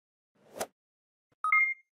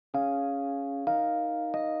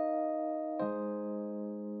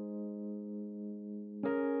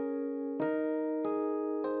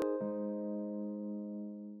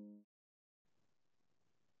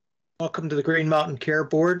Welcome to the Green Mountain Care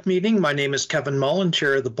Board meeting. My name is Kevin Mullen,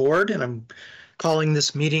 Chair of the Board, and I'm calling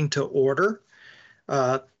this meeting to order.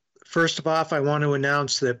 First of all, I want to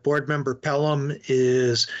announce that Board Member Pelham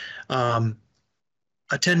is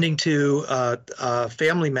attending to a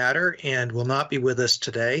family matter and will not be with us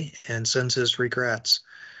today and sends his regrets.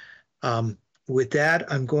 With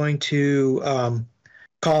that, I'm going to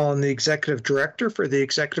call on the Executive Director for the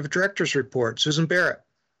Executive Director's report. Susan Barrett.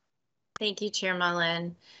 Thank you, Chair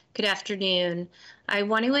Mullen. Good afternoon. I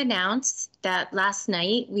want to announce that last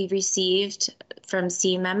night we received from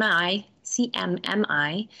CMMI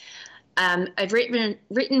a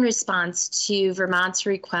written response to Vermont's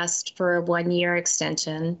request for a one-year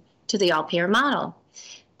extension to the all-payer model.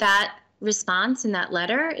 That response in that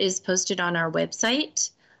letter is posted on our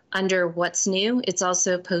website under What's New. It's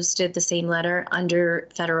also posted, the same letter, under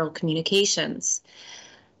Federal Communications.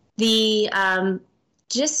 The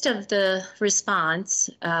gist of the response,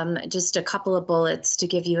 just a couple of bullets to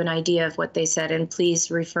give you an idea of what they said, and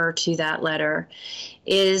please refer to that letter,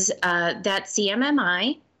 is that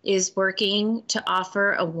CMMI is working to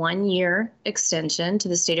offer a one-year extension to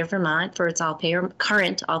the state of Vermont for its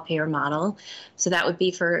current all-payer model. So that would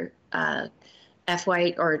be for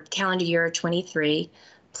FY or calendar year 23,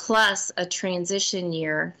 plus a transition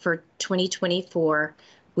year for 2024,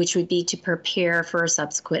 which would be to prepare for a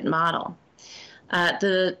subsequent model.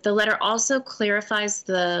 The letter also clarifies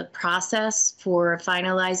the process for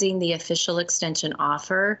finalizing the official extension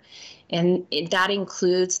offer, and that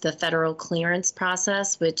includes the federal clearance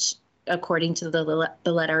process, which, according to the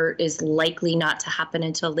letter, is likely not to happen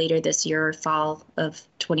until later this year, fall of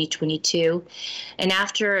 2022. And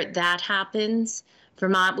after that happens,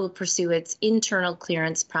 Vermont will pursue its internal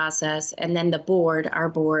clearance process, and then the board, our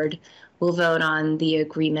board, will vote on the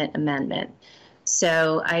agreement amendment.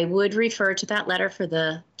 So I would refer to that letter for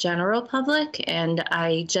the general public, and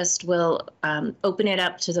I just will open it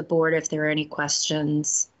up to the board if there are any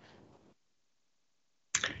questions.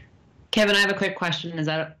 Kevin, I have a quick question. Is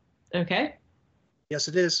that okay? Yes,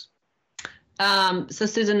 it is. So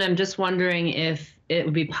Susan, I'm just wondering if it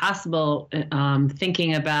would be possible,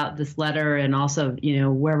 thinking about this letter and also,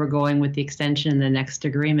 where we're going with the extension and the next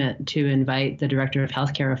agreement, to invite the Director of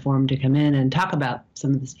Healthcare Reform to come in and talk about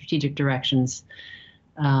some of the strategic directions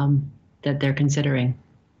that they're considering.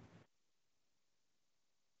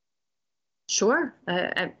 Sure.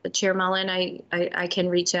 Chair Mullen, I can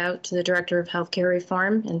reach out to the Director of Healthcare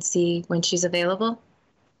Reform and see when she's available.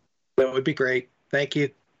 That would be great. Thank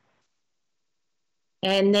you.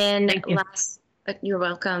 And then you're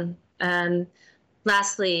welcome.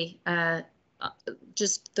 Lastly,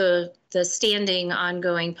 just the standing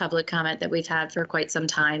ongoing public comment that we've had for quite some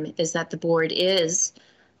time is that the board is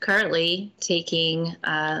currently taking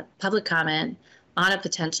public comment on a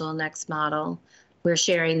potential next model. We're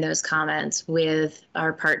sharing those comments with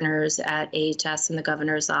our partners at AHS and the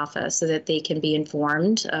governor's office so that they can be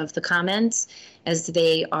informed of the comments as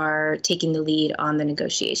they are taking the lead on the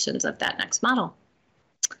negotiations of that next model.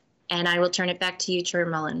 And I will turn it back to you, Chair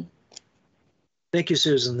Mullen. Thank you,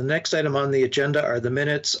 Susan. The next item on the agenda are the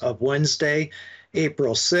minutes of Wednesday,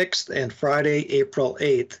 April 6th and Friday, April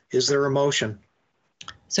 8th. Is there a motion?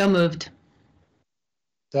 So moved.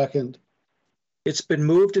 Second. It's been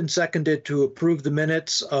moved and seconded to approve the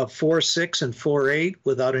minutes of 4-6 and 4-8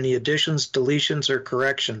 without any additions, deletions, or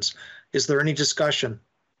corrections. Is there any discussion?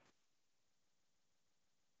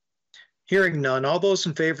 Hearing none, all those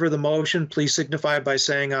in favor of the motion, please signify by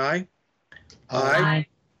saying aye. Aye.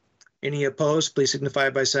 Any opposed, please signify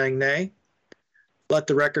by saying nay. Let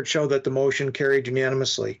the record show that the motion carried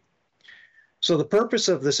unanimously. So the purpose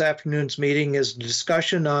of this afternoon's meeting is a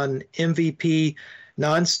discussion on MVP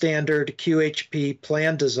non-standard QHP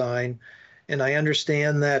plan design. And I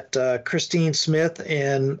understand that Christine Smith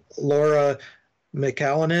and Laura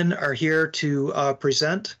McAllenan are here to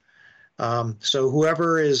present. So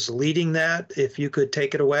whoever is leading that, if you could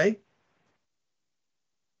take it away.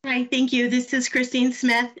 Hi, thank you. This is Christine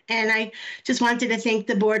Smith, and I just wanted to thank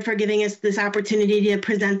the board for giving us this opportunity to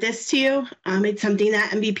present this to you. It's something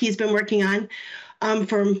that MVP has been working on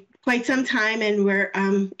for quite some time, and we're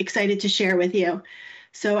excited to share with you.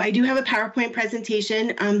 So I do have a PowerPoint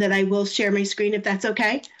presentation that I will share my screen if that's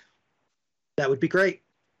okay. That would be great.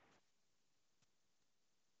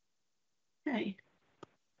 Okay.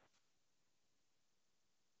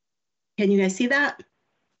 Can you guys see that?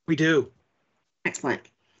 We do. Excellent.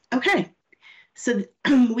 Okay. So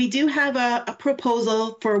we do have a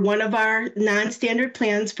proposal for one of our non-standard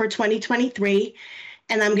plans for 2023,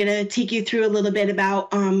 and I'm going to take you through a little bit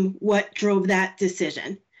about what drove that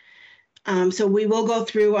decision. So we will go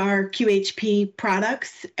through our QHP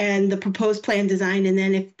products and the proposed plan design, and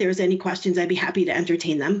then if there's any questions, I'd be happy to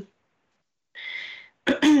entertain them.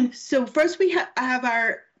 So first we have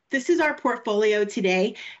this is our portfolio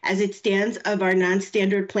today as it stands of our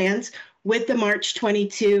non-standard plans with the March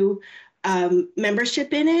 22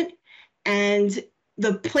 membership in it. And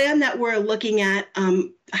the plan that we're looking at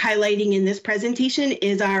highlighting in this presentation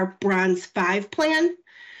is our Bronze 5 plan.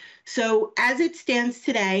 So as it stands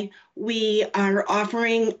today, we are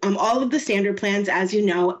offering all of the standard plans, as you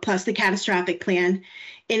know, plus the catastrophic plan.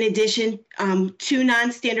 In addition, 2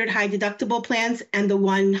 non-standard high deductible plans and the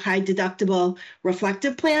 1 high deductible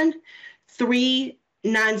reflective plan, 3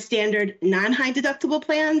 non-standard non-high deductible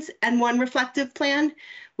plans and 1 reflective plan,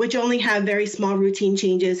 which only have very small routine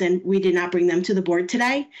changes, and we did not bring them to the board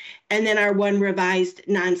today. And then our 1 revised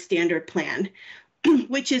non-standard plan,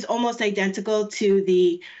 which is almost identical to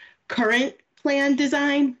the current plan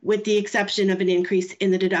design, with the exception of an increase in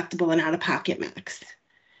the deductible and out-of-pocket max.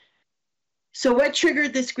 So what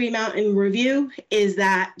triggered this Green Mountain review is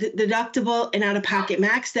that the deductible and out-of-pocket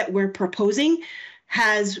max that we're proposing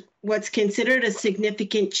has what's considered a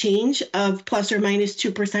significant change of plus or minus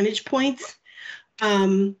 2 percentage points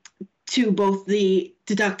to both the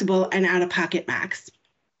deductible and out-of-pocket max.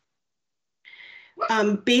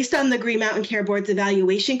 Based on the Green Mountain Care Board's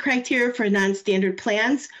evaluation criteria for non-standard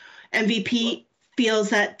plans, MVP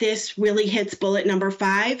feels that this really hits bullet number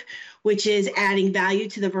 5, which is adding value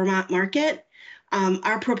to the Vermont market.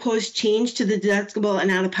 Our proposed change to the deductible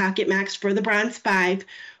and out-of-pocket max for the Bronze 5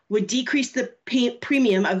 would decrease the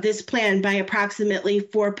premium of this plan by approximately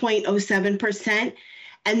 4.07%,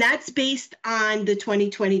 and that's based on the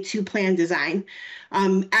 2022 plan design.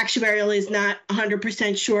 Actuarial is not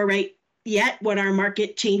 100% sure right yet what our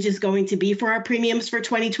market change is going to be for our premiums for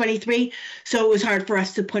 2023, so it was hard for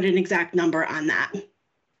us to put an exact number on that.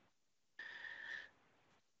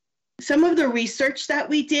 Some of the research that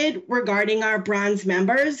we did regarding our Bronze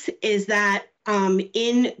members is that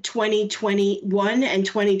in 2021 and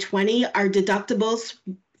 2020, our deductibles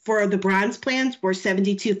for the Bronze plans were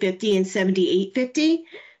 $72.50 and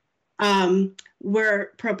 $78.50. We're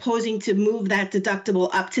proposing to move that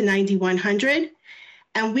deductible up to $9,100.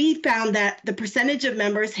 And we found that the percentage of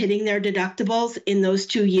members hitting their deductibles in those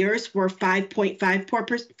 2 years were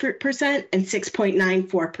 5.54% and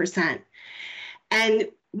 6.94%. And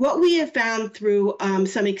what we have found through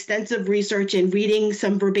some extensive research and reading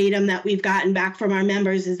some verbatim that we've gotten back from our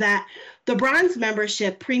members is that the Bronze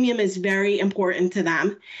membership premium is very important to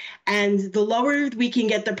them. And the lower we can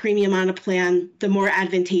get the premium on a plan, the more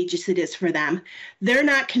advantageous it is for them. They're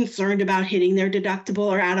not concerned about hitting their deductible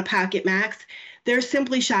or out-of-pocket max. They're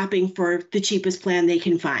simply shopping for the cheapest plan they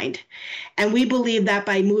can find. And we believe that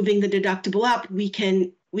by moving the deductible up, we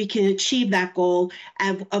can achieve that goal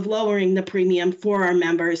of lowering the premium for our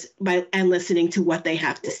members and listening to what they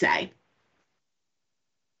have to say.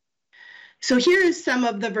 So here is some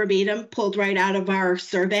of the verbatim pulled right out of our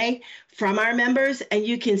survey from our members. And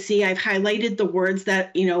you can see I've highlighted the words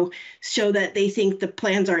that, show that they think the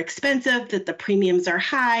plans are expensive, that the premiums are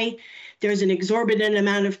high, there's an exorbitant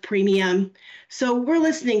amount of premium. So we're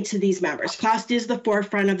listening to these members. Cost is the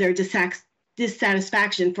forefront of their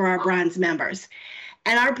dissatisfaction for our Bronze members.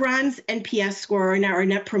 And our Bronze NPS score and our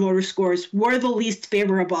Net Promoter Scores were the least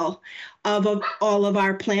favorable of all of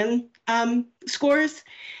our plan scores.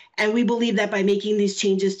 And we believe that by making these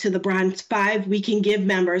changes to the Bronze 5, we can give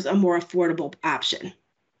members a more affordable option.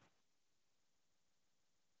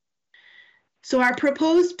 So our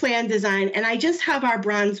proposed plan design, and I just have our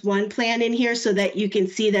Bronze 1 plan in here so that you can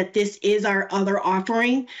see that this is our other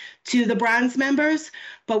offering to the Bronze members.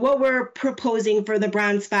 But what we're proposing for the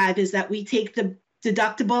Bronze 5 is that we take the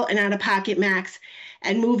deductible and out-of-pocket max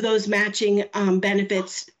and move those matching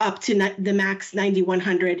benefits up to the max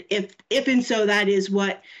 $9,100, if and so that is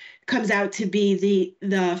what comes out to be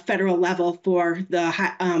the federal level for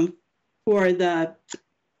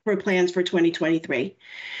plans for 2023.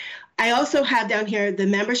 I also have down here the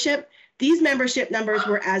membership. These membership numbers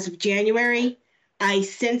were as of January. I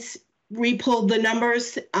since re-pulled the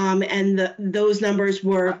numbers, and those numbers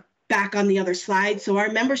were back on the other slide. So our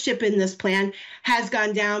membership in this plan has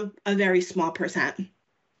gone down a very small percent.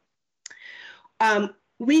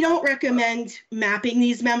 We don't recommend mapping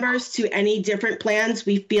these members to any different plans.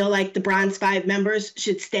 We feel like the Bronze 5 members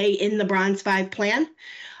should stay in the Bronze 5 plan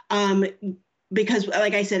because,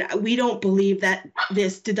 like I said, we don't believe that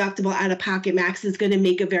this deductible out-of-pocket max is going to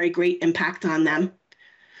make a very great impact on them.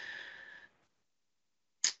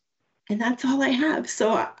 And that's all I have.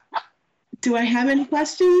 So do I have any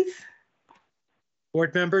questions?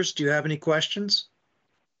 Board members, do you have any questions?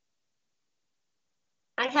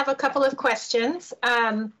 I have a couple of questions.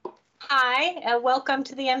 Hi, welcome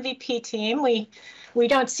to the MVP team. We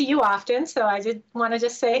don't see you often, so I did want to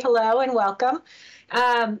just say hello and welcome.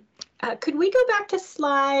 Could we go back to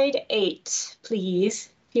slide 8, please,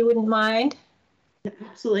 if you wouldn't mind?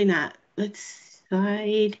 Absolutely not. Let's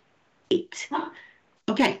slide 8.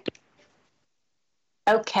 Okay.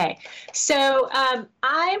 Okay, so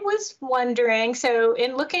I was wondering, so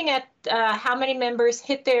in looking at how many members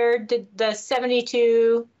hit the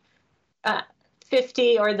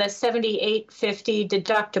 7250 or the 7850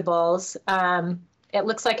 deductibles, it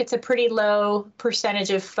looks like it's a pretty low percentage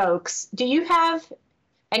of folks. Do you have,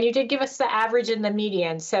 and you did give us the average and the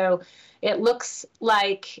median, so it looks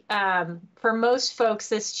like for most folks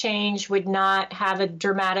this change would not have a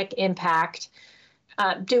dramatic impact.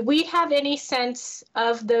 Do we have any sense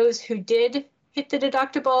of those who did hit the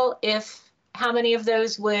deductible, how many of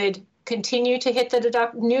those would continue to hit the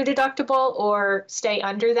new deductible or stay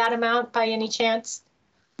under that amount by any chance?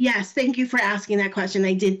 Yes, thank you for asking that question.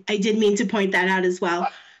 I did mean to point that out as well.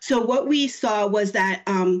 So what we saw was that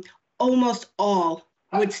almost all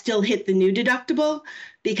would still hit the new deductible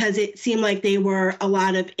because it seemed like they were a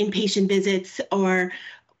lot of inpatient visits or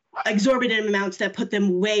exorbitant amounts that put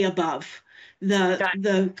them way above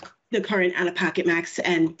the current out-of-pocket max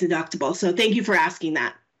and deductible. So thank you for asking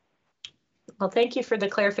that. Well, thank you for the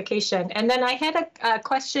clarification. And then I had a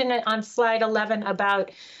question on slide 11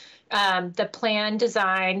 about the plan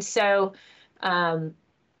design. So I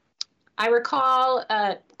recall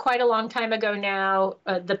quite a long time ago now,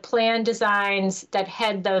 the plan designs that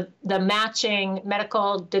had the matching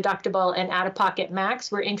medical deductible and out-of-pocket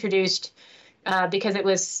max were introduced because it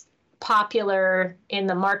was popular in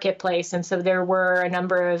the marketplace. And so there were a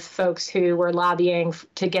number of folks who were lobbying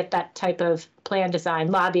to get that type of plan design,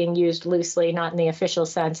 lobbying used loosely, not in the official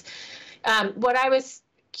sense. What I was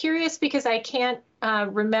curious, because I can't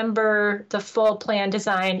remember the full plan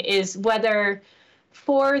design, is whether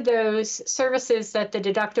for those services that the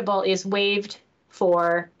deductible is waived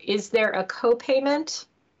for, is there a copayment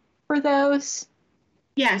for those?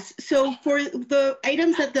 Yes. So for the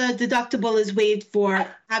items that the deductible is waived for,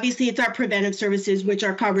 obviously it's our preventive services, which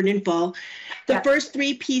are covered in full. The first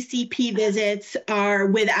 3 PCP visits are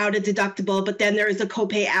without a deductible, but then there is a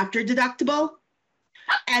copay after deductible.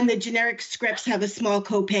 And the generic scripts have a small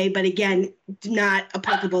copay, but again, not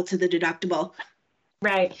applicable to the deductible.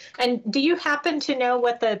 Right. And do you happen to know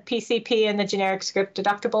what the PCP and the generic script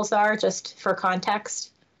deductibles are, just for context?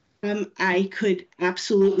 I could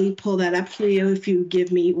absolutely pull that up for you if you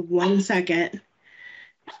give me 1 second.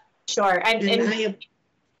 Sure. And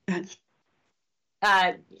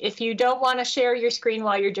if you don't want to share your screen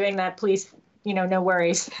while you're doing that, please, no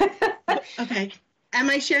worries. Okay.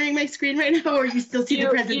 Am I sharing my screen right now, or you still see the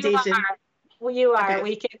presentation? You are. Okay.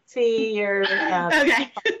 We can see your...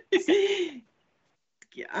 Okay.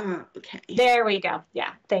 Okay. There we go.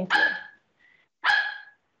 Yeah. Thank you.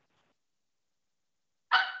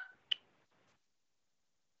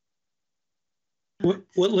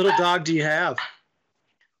 What little dog do you have?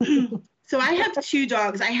 So I have 2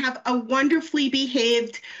 dogs. I have a wonderfully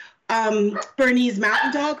behaved Bernese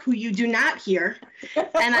Mountain Dog, who you do not hear.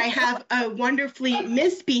 And I have a wonderfully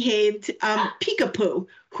misbehaved Peekapoo,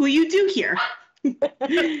 who you do hear.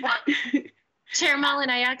 Chair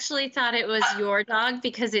Mullen, I actually thought it was your dog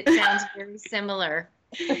because it sounds very similar.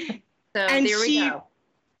 So and there we go.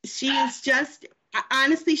 She is just,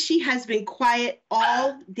 honestly, she has been quiet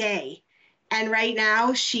all day. And right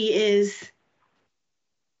now she is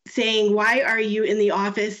saying, why are you in the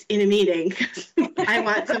office in a meeting? I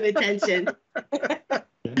want some attention.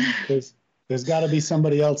 There's got to be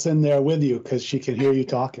somebody else in there with you because she can hear you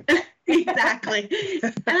talking. Exactly.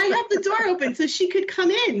 And I have the door open so she could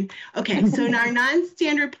come in. Okay, so in our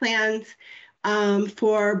non-standard plans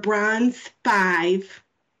for Bronze 5,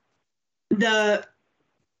 the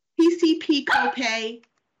PCP copay,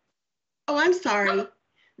 I'm sorry.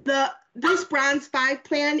 This Bronze 5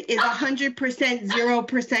 plan is 100%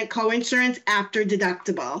 0% coinsurance after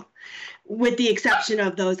deductible, with the exception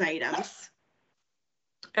of those items.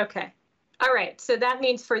 Okay. All right. So that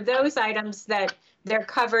means for those items that they're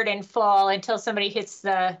covered in full until somebody hits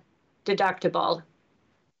the deductible.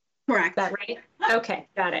 Correct. Is that right? Okay.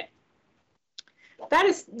 Got it.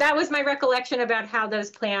 That was my recollection about how those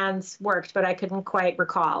plans worked, but I couldn't quite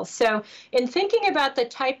recall. So in thinking about the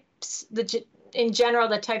types, in general,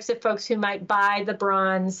 the types of folks who might buy the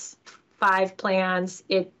Bronze 5 plans,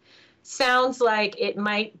 it sounds like it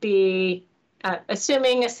might be,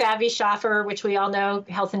 assuming a savvy shopper, which we all know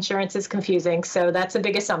health insurance is confusing, so that's a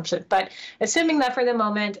big assumption. But assuming that for the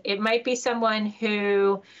moment, it might be someone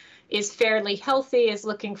who is fairly healthy, is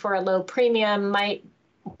looking for a low premium, might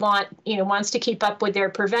wants to keep up with their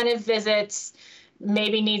preventive visits,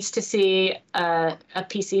 maybe needs to see a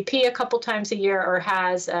PCP a couple times a year, or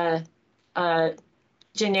has a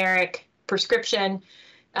generic prescription.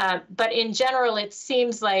 But in general, it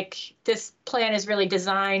seems like this plan is really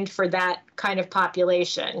designed for that kind of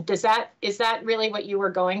population. Is that really what you were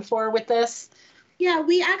going for with this? Yeah,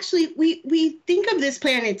 we actually, we think of this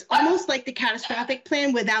plan, it's almost like the catastrophic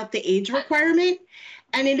plan without the age requirement.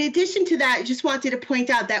 And in addition to that, I just wanted to point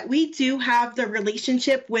out that we do have the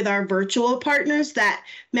relationship with our virtual partners that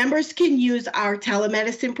members can use our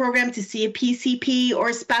telemedicine program to see a PCP or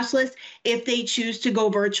a specialist if they choose to go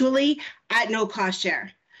virtually at no cost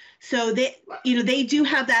share. So they do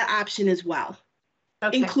have that option as well,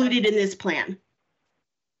 included in this plan.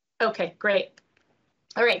 Okay, great.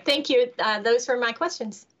 All right, thank you. Those were my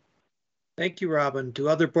questions. Thank you, Robin. Do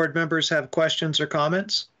other board members have questions or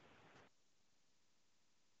comments?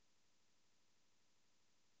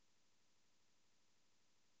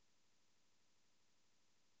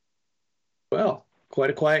 Well, quite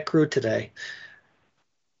a quiet crew today.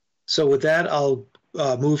 So with that, I'll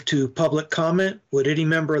move to public comment. Would any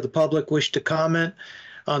member of the public wish to comment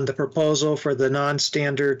on the proposal for the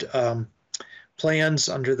non-standard plans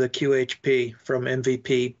under the QHP from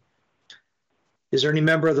MVP? Is there any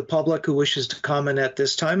member of the public who wishes to comment at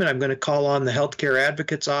this time? And I'm going to call on the Healthcare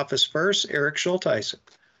Advocate's Office first, Eric Schulteisen.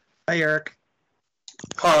 Hi, Eric.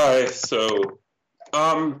 Hi. So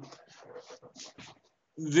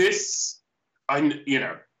this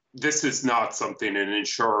is not something an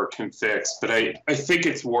insurer can fix, but I think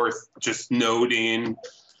it's worth just noting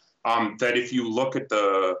that if you look at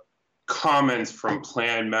the comments from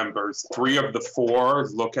plan members, 3 of the 4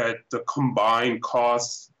 look at the combined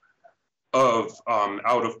costs of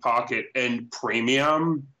out-of-pocket and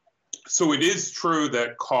premium. So it is true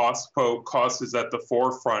that cost is at the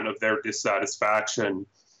forefront of their dissatisfaction,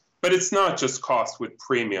 but it's not just cost with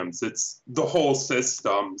premiums, it's the whole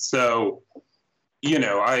system. So,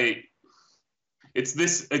 it's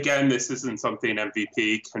this, again, this isn't something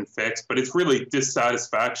MVP can fix, but it's really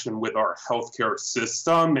dissatisfaction with our healthcare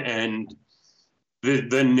system and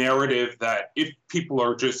the narrative that if people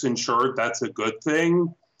are just insured, that's a good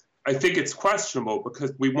thing. I think it's questionable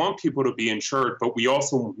because we want people to be insured, but we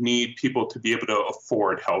also need people to be able to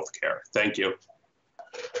afford healthcare. Thank you.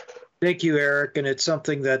 Thank you, Eric. And it's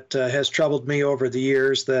something that has troubled me over the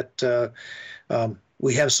years that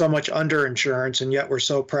we have so much underinsurance, and yet we're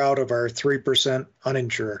so proud of our 3%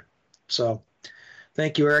 uninsured. So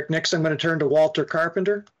thank you, Eric. Next, I'm going to turn to Walter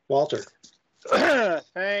Carpenter. Walter.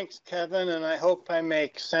 Thanks, Kevin, and I hope I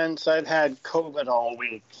make sense. I've had COVID all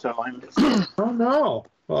week, so I'm... Oh, no.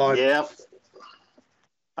 Well, yep.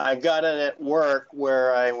 I got it at work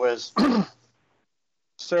where I was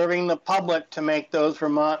serving the public to make those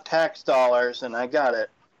Vermont tax dollars, and I got it.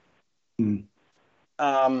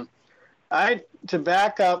 To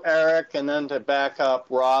back up Eric and then to back up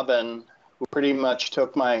Robin, who pretty much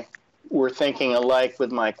were thinking alike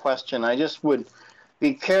with my question, I just would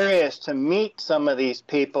be curious to meet some of these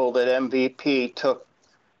people that MVP took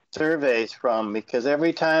surveys from, because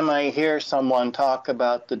every time I hear someone talk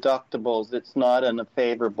about deductibles, it's not in a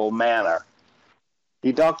favorable manner.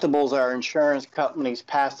 Deductibles are insurance companies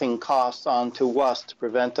passing costs on to us to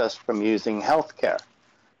prevent us from using health care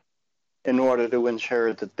in order to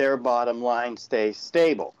ensure that their bottom line stays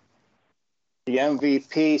stable. The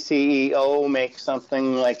MVP CEO makes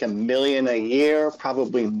something like $1 million a year,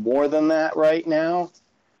 probably more than that right now.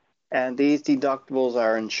 And these deductibles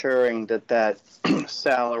are ensuring that that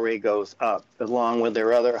salary goes up, along with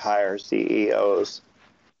their other higher CEOs.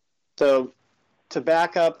 So to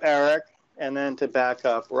back up Eric and then to back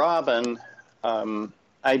up Robin,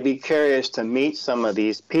 I'd be curious to meet some of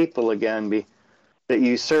these people again that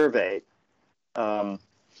you surveyed.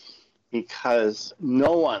 Because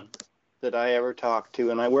no one that I ever talked to,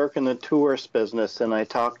 and I work in the tourist business and I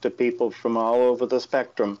talk to people from all over the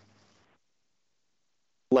spectrum,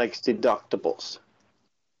 likes deductibles.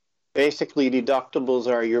 Basically, deductibles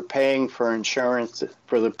are you're paying for insurance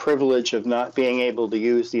for the privilege of not being able to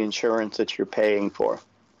use the insurance that you're paying for.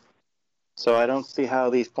 So I don't see how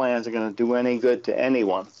these plans are going to do any good to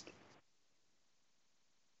anyone.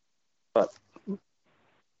 But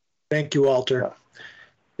thank you, Walter.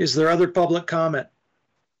 Is there other public comment?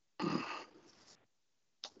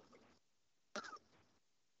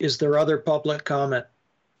 Is there other public comment?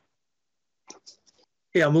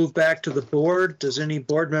 Okay, I'll move back to the board. Does any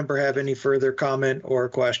board member have any further comment or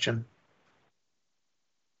question?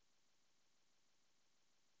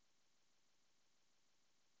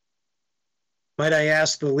 Might I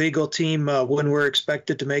ask the legal team when we're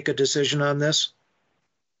expected to make a decision on this?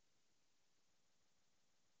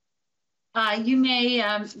 You may,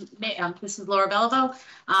 this is Laura Bellavo,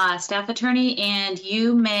 staff attorney, and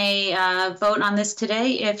you may vote on this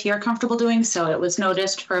today if you're comfortable doing so. It was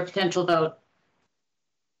noticed for a potential vote.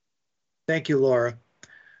 Thank you, Laura.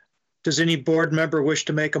 Does any board member wish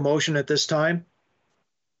to make a motion at this time?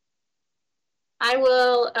 I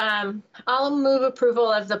will, I'll move approval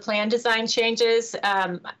of the plan design changes.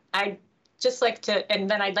 I'd just like to, and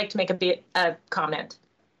then I'd like to make a comment.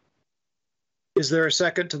 Is there a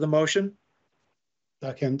second to the motion?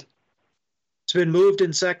 Second. It's been moved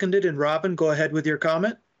and seconded, and Robin, go ahead with your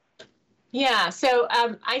comment. Yeah, so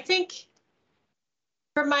I think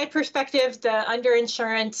from my perspective, the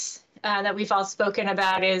underinsurance that we've all spoken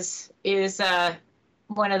about is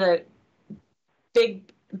one of the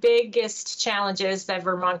biggest challenges that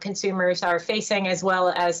Vermont consumers are facing, as well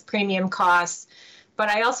as premium costs. But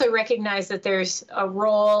I also recognize that there's a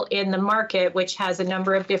role in the market which has a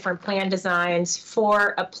number of different plan designs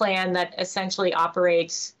for a plan that essentially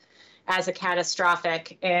operates as a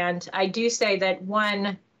catastrophic. And I do say that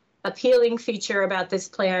one appealing feature about this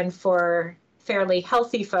plan for fairly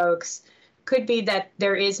healthy folks could be that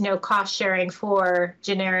there is no cost sharing for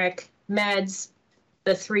generic meds,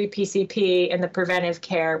 the 3 PCP, and the preventive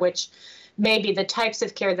care, which may be the types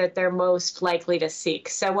of care that they're most likely to seek.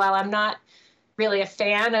 So while I'm not really a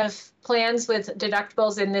fan of plans with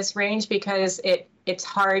deductibles in this range, because it's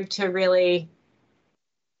hard to really,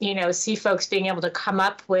 see folks being able to come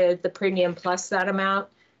up with the premium plus that amount,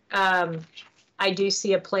 I do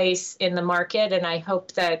see a place in the market, and I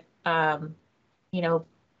hope that,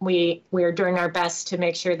 we are doing our best to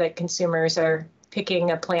make sure that consumers are picking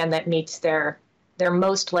a plan that meets their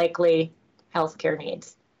most likely healthcare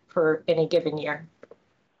needs for any given year.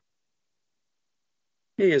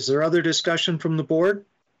 Hey, is there other discussion from the board?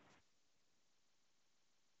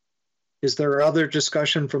 Is there other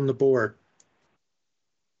discussion from the board?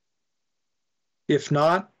 If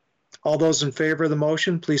not, all those in favor of the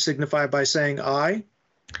motion, please signify by saying aye.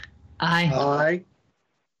 Aye. Aye.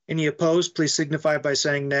 Any opposed, please signify by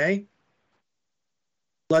saying nay.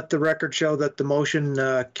 Let the record show that the motion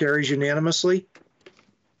carries unanimously.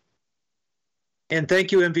 And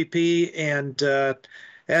thank you, MVP. And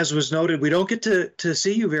as was noted, we don't get to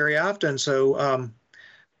see you very often. So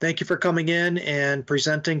thank you for coming in and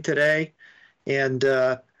presenting today. And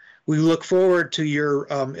we look forward to your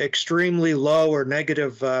extremely low or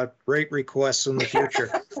negative rate requests in the future.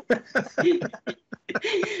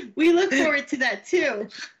 We look forward to that too.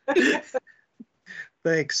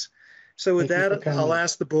 Thanks. So with that, I'll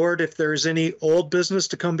ask the board if there's any old business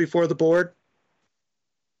to come before the board.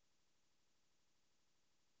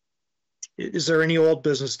 Is there any old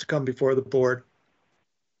business to come before the board?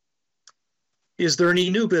 Is there any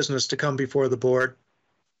new business to come before the board?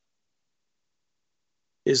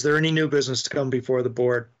 Is there any new business to come before the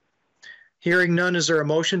board? Hearing none, is there a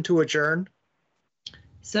motion to adjourn?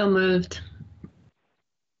 So moved.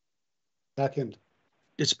 Second.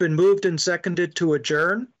 It's been moved and seconded to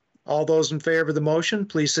adjourn. All those in favor of the motion,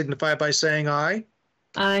 please signify by saying aye.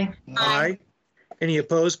 Aye. Aye. Any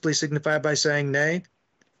opposed, please signify by saying nay.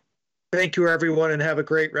 Thank you, everyone, and have a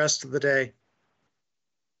great rest of the day.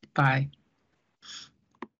 Bye.